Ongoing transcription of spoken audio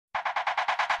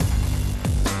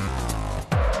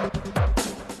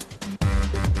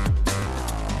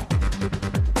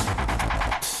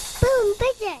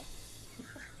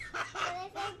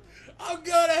I'm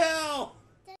going to hell!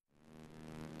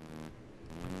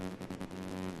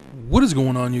 What is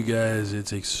going on, you guys?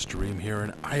 It's Extreme here,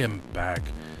 and I am back,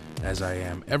 as I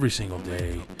am every single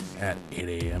day at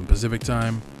 8 a.m. Pacific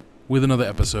time, with another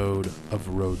episode of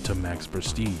Road to Max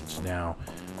Prestige. Now,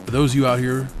 for those of you out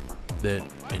here that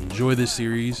enjoy this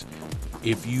series,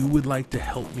 if you would like to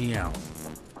help me out,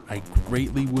 I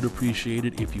greatly would appreciate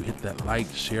it if you hit that like,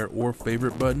 share, or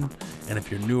favorite button. And if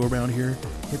you're new around here,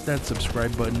 hit that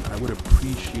subscribe button. I would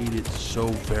appreciate it so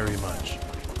very much.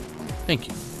 Thank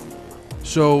you.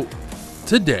 So,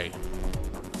 today,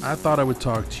 I thought I would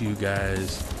talk to you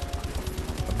guys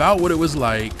about what it was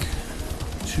like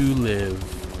to live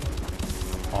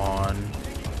on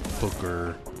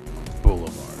Hooker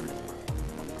Boulevard.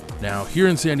 Now, here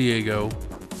in San Diego,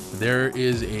 there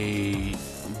is a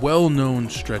well-known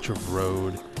stretch of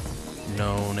road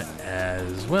known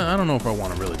as, well, I don't know if I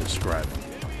want to really describe it.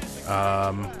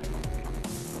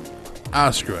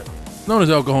 Screw it. It's known as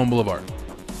El Cajon Boulevard.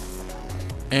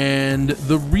 And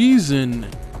the reason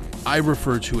I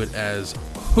refer to it as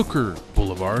Hooker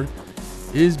Boulevard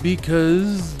is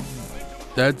because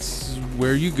that's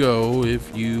where you go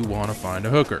if you want to find a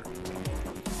hooker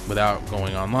without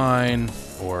going online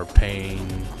or paying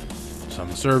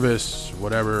some service,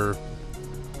 whatever.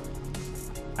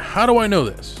 How do I know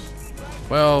this?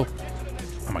 Well,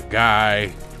 I'm a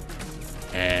guy,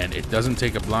 and it doesn't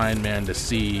take a blind man to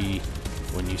see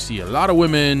when you see a lot of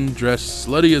women dressed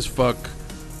slutty as fuck.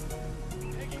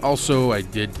 Also, I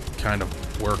did kind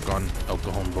of work on El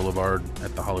Cajon Boulevard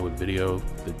at the Hollywood Video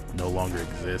that no longer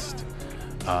exists.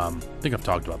 I think I've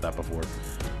talked about that before.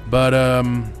 But,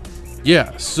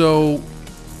 yeah, so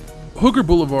Hooker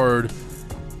Boulevard,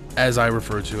 as I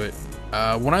refer to it,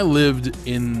 when I lived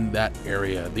in that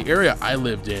area, the area I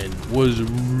lived in was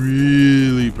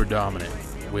really predominant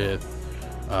with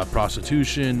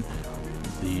prostitution.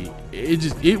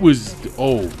 It was,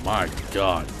 oh my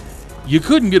God. You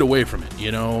couldn't get away from it,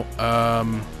 you know,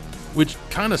 which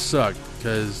kind of sucked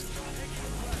because,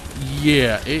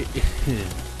 yeah,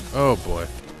 oh boy.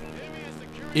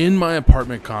 In my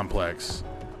apartment complex,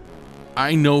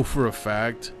 I know for a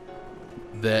fact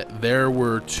that there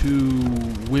were two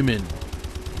women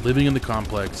living in the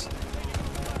complex,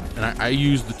 and I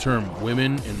use the term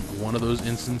women in one of those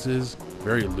instances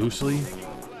very loosely.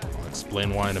 I'll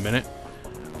explain why in a minute.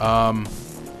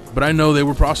 But I know they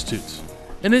were prostitutes.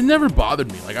 And it never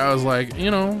bothered me. Like, I was like,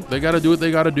 you know, they got to do what they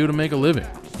got to do to make a living.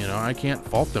 You know, I can't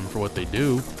fault them for what they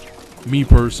do. Me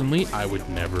personally, I would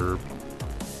never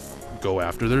go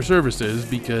after their services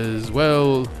because,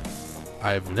 well,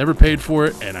 I've never paid for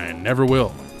it and I never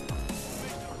will.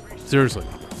 Seriously.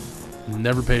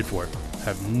 Never paid for it.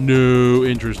 Have no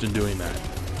interest in doing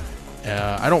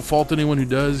that. I don't fault anyone who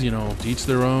does, you know, to each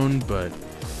their own, but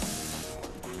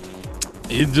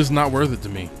it's just not worth it to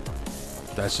me.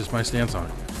 That's just my stance on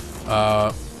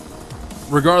it.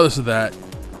 Regardless of that,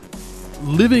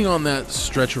 living on that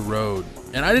stretch of road,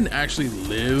 and I didn't actually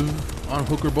live on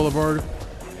Hooker Boulevard.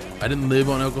 I didn't live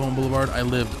on El Cajon Boulevard. I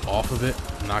lived off of it.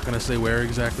 I'm not going to say where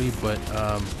exactly, but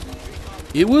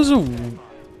it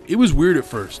was weird at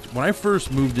first. When I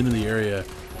first moved into the area,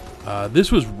 this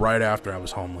was right after I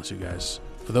was homeless, you guys.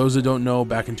 For those that don't know,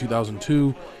 back in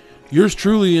 2002, yours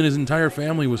truly and his entire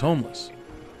family was homeless.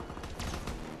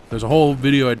 There's a whole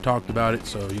video I talked about it,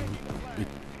 so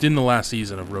it's in the last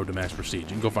season of Road to Max Prestige. You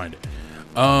can go find it.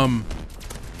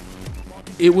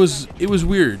 It was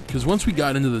weird because once we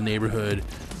got into the neighborhood,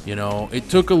 you know, it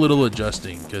took a little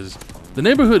adjusting because the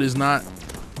neighborhood is not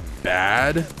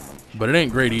bad, but it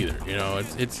ain't great either. You know,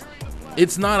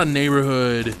 it's not a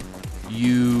neighborhood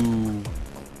you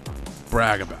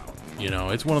brag about. You know,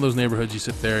 it's one of those neighborhoods you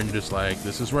sit there and you're just like,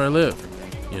 this is where I live.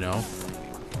 You know,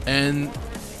 and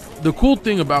the cool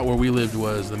thing about where we lived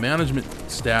was the management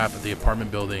staff at the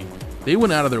apartment building, they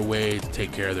went out of their way to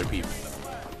take care of their people.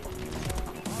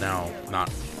 Now,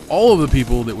 not all of the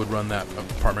people that would run that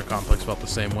apartment complex felt the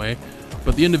same way,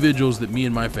 but the individuals that me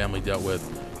and my family dealt with,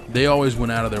 they always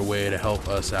went out of their way to help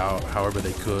us out however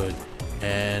they could.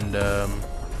 And,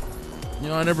 you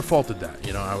know, I never faulted that.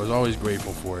 You know, I was always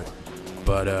grateful for it.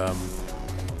 But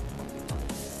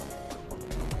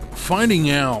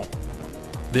finding out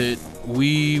that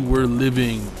we were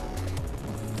living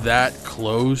that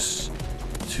close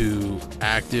to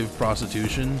active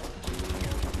prostitution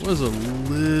was a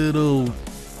little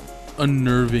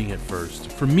unnerving at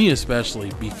first. For me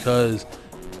especially, because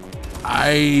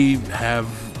I have,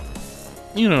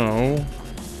 you know,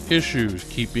 issues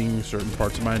keeping certain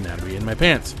parts of my anatomy in my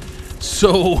pants.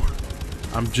 So,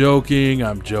 I'm joking.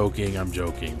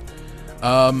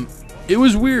 It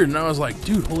was weird, and I was like,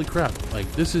 dude, holy crap.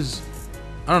 Like, this is...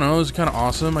 I don't know, it was kind of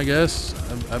awesome, I guess.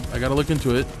 I got to look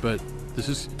into it, but this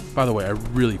is, by the way, I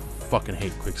really fucking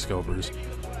hate quick scopers.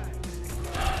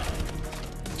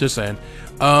 Just saying.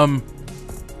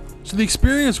 So the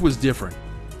experience was different,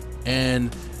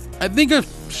 and I think I've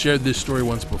shared this story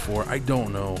once before. I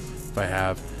don't know if I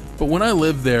have, but when I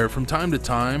lived there, from time to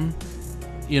time,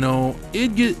 you know,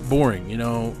 it'd get boring. You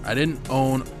know, I didn't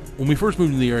own, when we first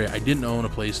moved to the area, I didn't own a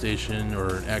PlayStation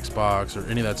or an Xbox or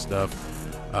any of that stuff.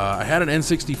 I had an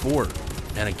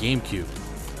N64 and a GameCube,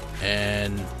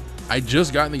 and I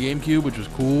just got in the GameCube, which was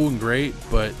cool and great,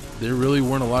 but there really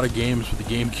weren't a lot of games for the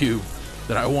GameCube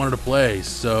that I wanted to play.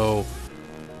 So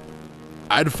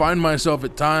I'd find myself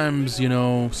at times, you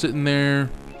know, sitting there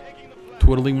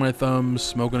twiddling my thumbs,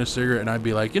 smoking a cigarette, and I'd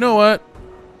be like, you know what?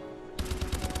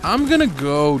 I'm gonna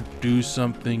go do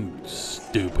something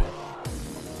stupid.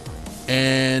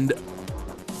 And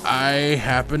I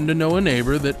happened to know a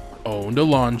neighbor that owned a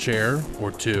lawn chair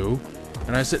or two,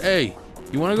 and I said, hey,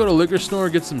 you want to go to a liquor store,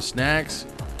 get some snacks,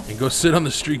 and go sit on the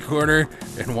street corner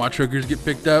and watch hookers get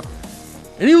picked up?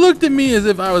 And he looked at me as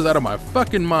if I was out of my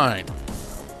fucking mind.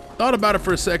 Thought about it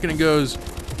for a second and goes,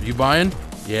 are you buying?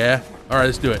 Yeah. All right,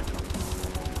 let's do it.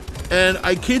 And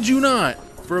I kid you not,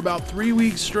 for about 3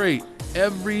 weeks straight,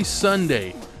 every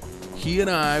Sunday, he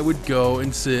and I would go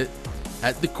and sit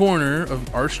at the corner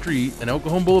of our street in El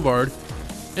Cajon Boulevard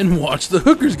and watch the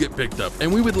hookers get picked up,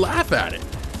 and we would laugh at it.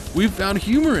 We found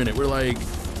humor in it. We're like,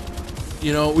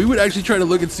 you know, we would actually try to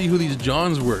look and see who these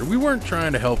Johns were. We weren't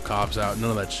trying to help cops out, none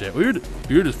of that shit. We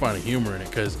were just finding humor in it,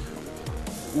 because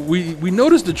we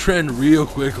noticed a trend real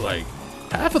quick. Like,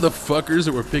 half of the fuckers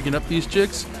that were picking up these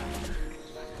chicks,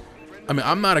 I mean,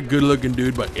 I'm not a good looking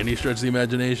dude by any stretch of the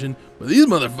imagination, but these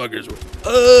motherfuckers were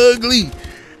ugly,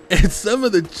 and some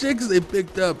of the chicks they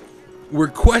picked up were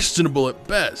questionable at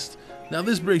best. Now,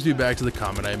 this brings me back to the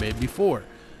comment I made before.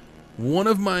 One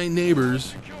of my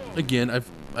neighbors, again,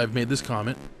 I've made this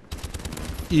comment,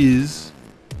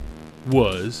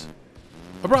 was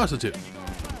a prostitute.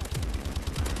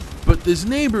 But this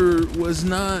neighbor was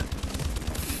not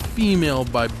female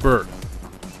by birth.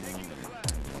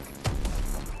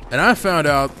 And I found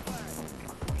out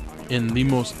in the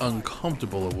most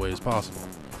uncomfortable of ways possible.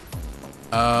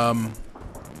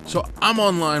 So I'm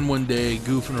online one day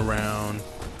goofing around,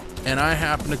 and I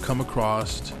happen to come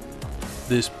across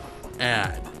this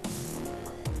ad.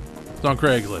 It's on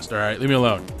Craigslist, all right? Leave me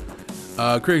alone.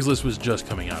 Craigslist was just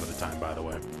coming out at the time, by the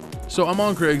way. So I'm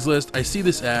on Craigslist. I see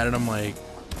this ad, and I'm like,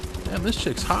 damn, this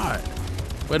chick's hot.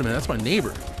 Wait a minute, that's my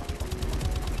neighbor.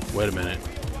 Wait a minute.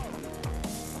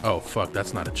 Oh, fuck,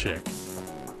 that's not a chick.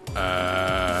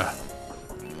 Uh-oh.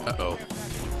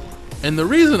 And the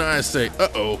reason I say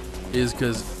uh-oh is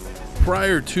because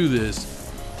prior to this,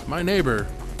 my neighbor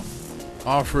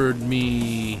offered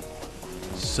me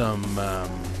some, I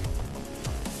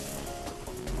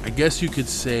guess you could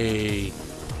say,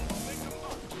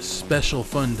 special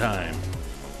fun time.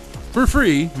 For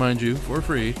free, mind you, for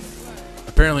free.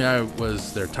 Apparently I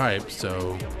was their type,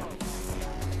 so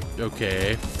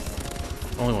okay.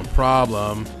 Only one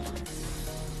problem.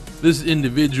 This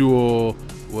individual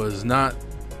was not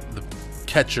the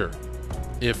catcher,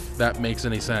 if that makes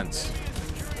any sense.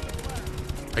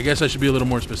 I guess I should be a little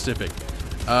more specific.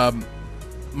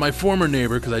 My former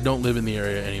neighbor, because I don't live in the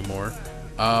area anymore,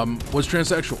 was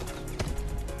transsexual.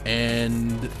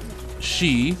 And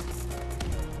she...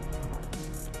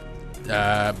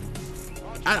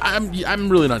 I'm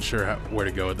really not sure where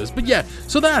to go with this. But yeah,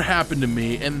 so that happened to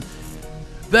me, and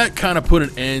that kind of put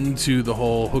an end to the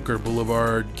whole Hooker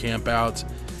Boulevard campouts.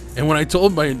 And when I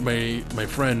told my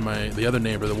friend, the other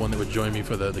neighbor, the one that would join me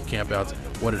for the campouts,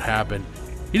 what had happened,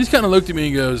 he just kind of looked at me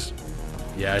and goes,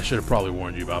 yeah, I should have probably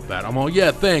warned you about that. I'm all,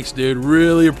 yeah, thanks, dude.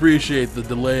 Really appreciate the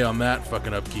delay on that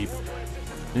fucking upkeep.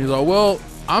 And he's all, well,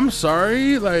 I'm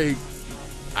sorry. Like,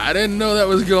 I didn't know that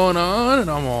was going on. And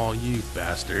I'm all, you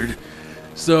bastard.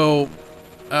 So,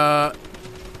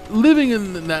 living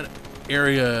in that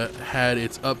area had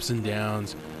its ups and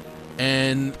downs,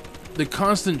 and the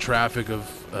constant traffic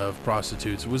of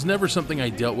prostitutes was never something I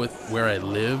dealt with where I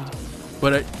lived,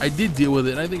 but I did deal with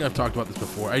it, and I think I've talked about this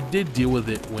before. I did deal with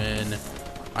it when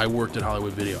I worked at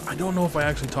Hollywood Video. I don't know if I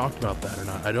actually talked about that or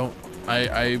not.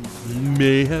 I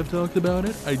may have talked about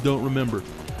it. I don't remember.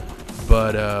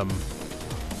 But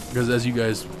because as you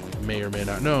guys may or may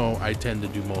not know, I tend to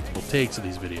do multiple takes of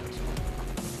these videos.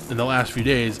 In the last few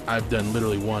days, I've done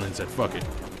literally one and said, fuck it.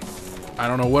 I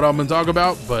don't know what I'm going to talk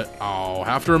about, but I'll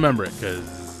have to remember it,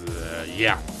 because,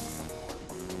 yeah.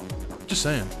 Just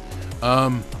saying.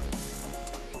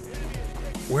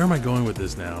 Where am I going with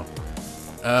this now?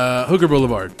 Hooker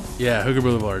Boulevard. Yeah, Hooker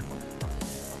Boulevard.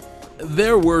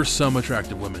 There were some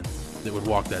attractive women that would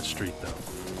walk that street, though.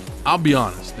 I'll be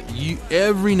honest.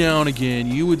 Every now and again,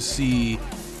 you would see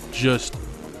just,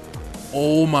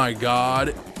 oh my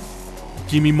God,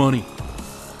 give me money.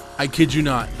 I kid you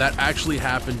not. That actually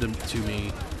happened to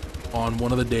me on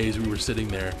one of the days we were sitting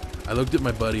there. I looked at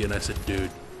my buddy and I said, dude,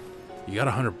 you got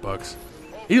 $100?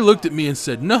 He looked at me and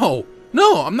said, no,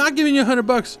 I'm not giving you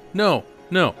 $100. No,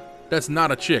 that's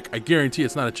not a chick. I guarantee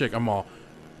it's not a chick. I'll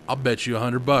bet you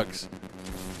 $100.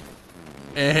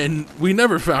 And we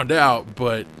never found out,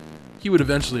 but he would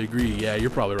eventually agree, yeah, you're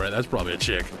probably right. That's probably a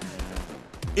chick.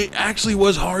 It actually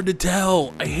was hard to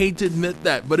tell. I hate to admit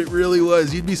that, but it really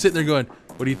was. You'd be sitting there going,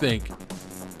 what do you think?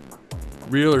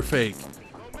 Real or fake?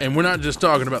 And we're not just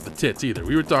talking about the tits either.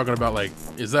 We were talking about, like,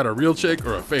 is that a real chick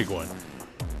or a fake one?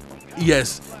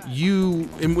 Yes,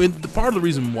 part of the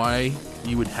reason why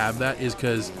you would have that is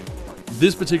because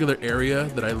this particular area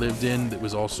that I lived in that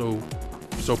was also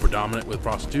so predominant with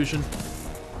prostitution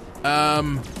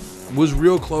was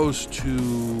real close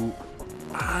to,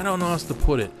 I don't know how else to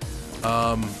put it.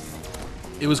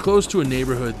 It was close to a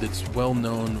neighborhood that's well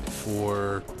known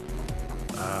for,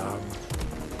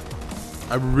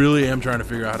 I really am trying to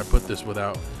figure out how to put this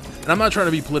without, and I'm not trying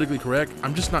to be politically correct,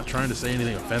 I'm just not trying to say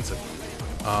anything offensive.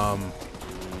 A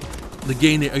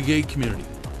gay community.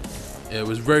 It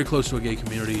was very close to a gay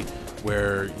community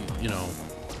where, you know,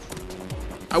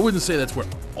 I wouldn't say that's where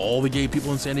all the gay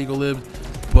people in San Diego lived,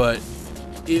 but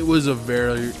it was a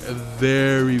very,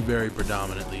 very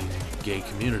predominantly gay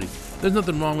community. There's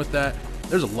nothing wrong with that.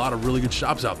 There's a lot of really good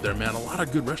shops out there, man. A lot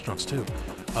of good restaurants too.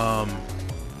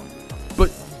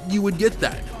 But you would get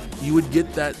that. You would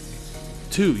get that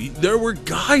too. There were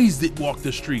guys that walked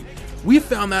the street. We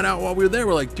found that out while we were there.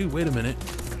 We're like, dude, wait a minute.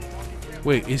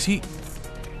 Wait, is he?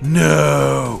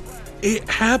 No, it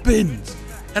happens.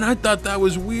 And I thought that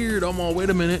was weird. I'm all, wait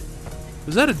a minute.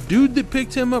 Was that a dude that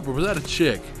picked him up or was that a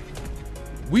chick?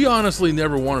 We honestly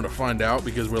never wanted to find out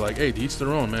because we're like, hey, to each their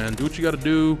own, man. Do what you got to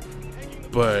do.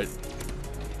 But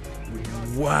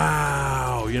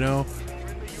wow, you know.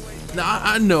 Now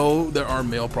I know there are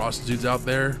male prostitutes out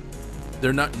there.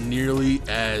 They're not nearly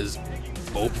as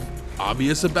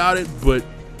obvious about it, but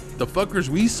the fuckers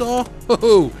we saw,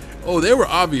 oh, they were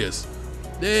obvious.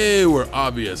 They were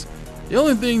obvious. The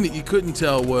only thing that you couldn't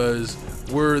tell was,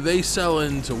 were they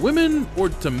selling to women or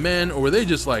to men, or were they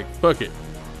just like, fuck it,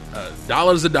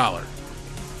 $1's a dollar?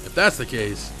 If that's the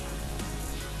case,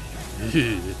 I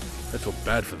feel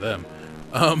bad for them.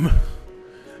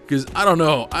 Because I don't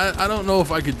know. I don't know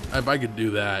if I could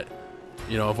do that.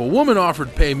 You know, if a woman offered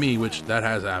to pay me, which that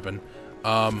has happened.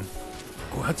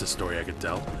 Oh, that's a story I could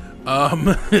tell.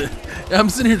 I'm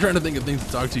sitting here trying to think of things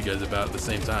to talk to you guys about at the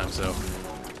same time. So,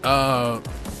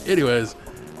 anyways,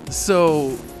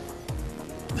 so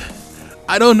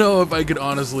I don't know if I could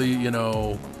honestly, you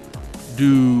know,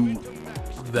 do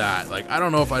that. Like, I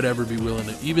don't know if I'd ever be willing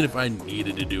to, even if I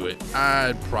needed to do it,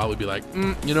 I'd probably be like,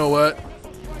 you know what?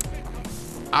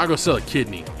 I'll go sell a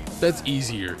kidney. That's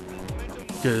easier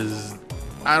because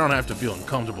I don't have to feel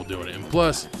uncomfortable doing it. And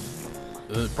plus,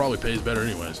 it probably pays better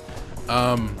anyways.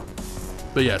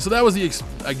 But yeah, so that was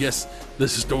I guess the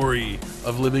story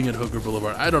of living at Hooker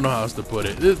Boulevard. I don't know how else to put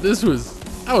it.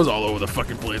 I was all over the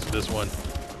fucking place with this one.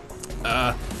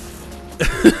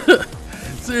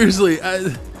 Seriously,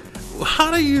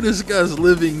 how do you discuss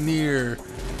living near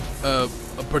a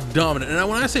predominant, and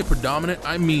when I say predominant,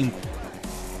 I mean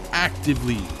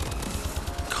actively,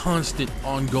 constant,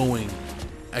 ongoing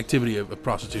activity of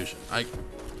prostitution.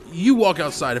 You walk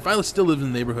outside. If I still lived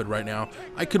in the neighborhood right now,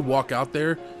 I could walk out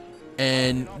there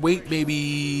and wait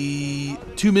maybe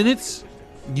 2 minutes,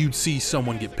 you'd see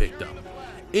someone get picked up.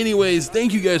 Anyways,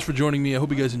 thank you guys for joining me. I hope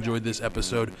you guys enjoyed this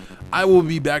episode. I will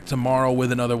be back tomorrow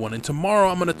with another one. And tomorrow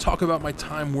I'm going to talk about my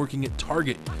time working at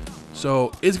Target.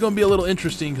 So it's going to be a little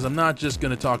interesting because I'm not just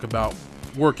going to talk about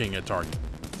working at Target.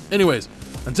 Anyways,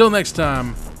 until next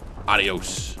time,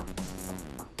 adios.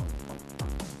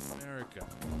 America.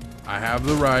 I have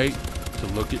the right to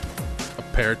look at a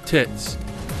pair of tits.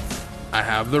 I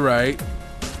have the right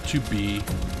to be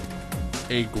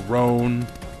a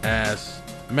grown-ass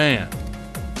man.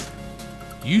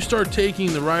 You start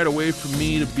taking the right away from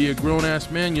me to be a grown-ass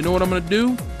man, you know what I'm going to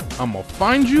do? I'm going to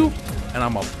find you, and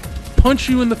I'm going to punch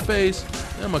you in the face,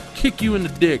 and I'm going to kick you in the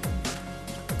dick.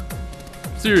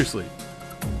 Seriously.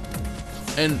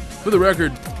 And for the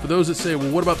record, for those that say,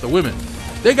 well, what about the women?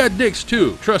 They got dicks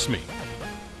too, trust me.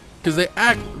 Because they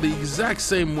act the exact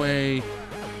same way.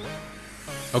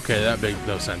 Okay, that makes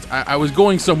no sense. I was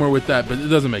going somewhere with that, but it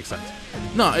doesn't make sense.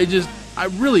 No, I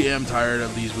really am tired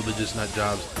of these religious nut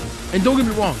jobs. And don't get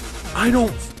me wrong, I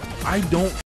don't